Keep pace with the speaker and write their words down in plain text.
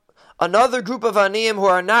Another group of aniyim who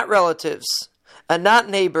are not relatives and not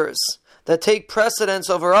neighbors that take precedence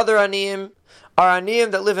over other aniyim are aniyim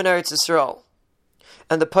that live in Eretz Yisrael.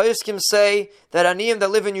 And the poskim say that aniyim that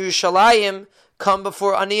live in Yerushalayim come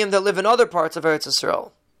before aniyim that live in other parts of Eretz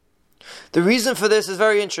Yisrael. The reason for this is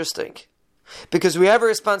very interesting, because we have a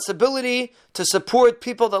responsibility to support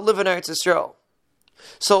people that live in Eretz Yisrael.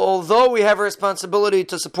 So although we have a responsibility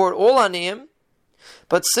to support all aniyim,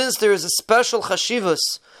 but since there is a special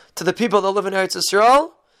chashivus to the people that live in Eretz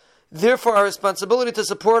Yisrael, therefore our responsibility to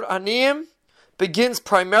support aniyim begins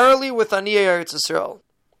primarily with aniyei Eretz Yisrael.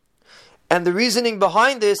 And the reasoning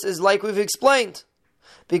behind this is like we've explained,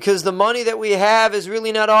 because the money that we have is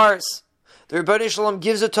really not ours. The Rebbeinu Shalom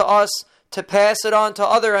gives it to us to pass it on to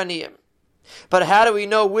other aniyim. But how do we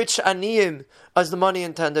know which aniyim is the money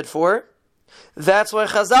intended for? That's why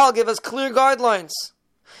Chazal give us clear guidelines.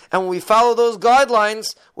 And when we follow those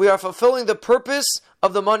guidelines, we are fulfilling the purpose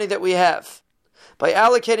of the money that we have, by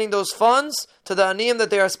allocating those funds to the aniyim that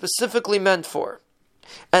they are specifically meant for.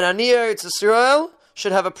 And aniyei Eretz Yisrael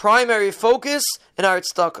should have a primary focus in our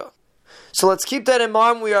tzedakah. So let's keep that in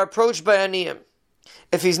mind when we are approached by aniyim.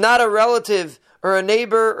 If he's not a relative or a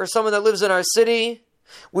neighbor or someone that lives in our city,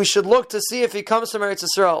 we should look to see if he comes from Eretz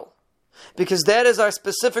Yisrael, because that is our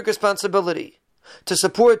specific responsibility, to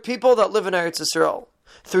support people that live in Eretz Yisrael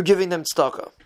through giving them tzedakah.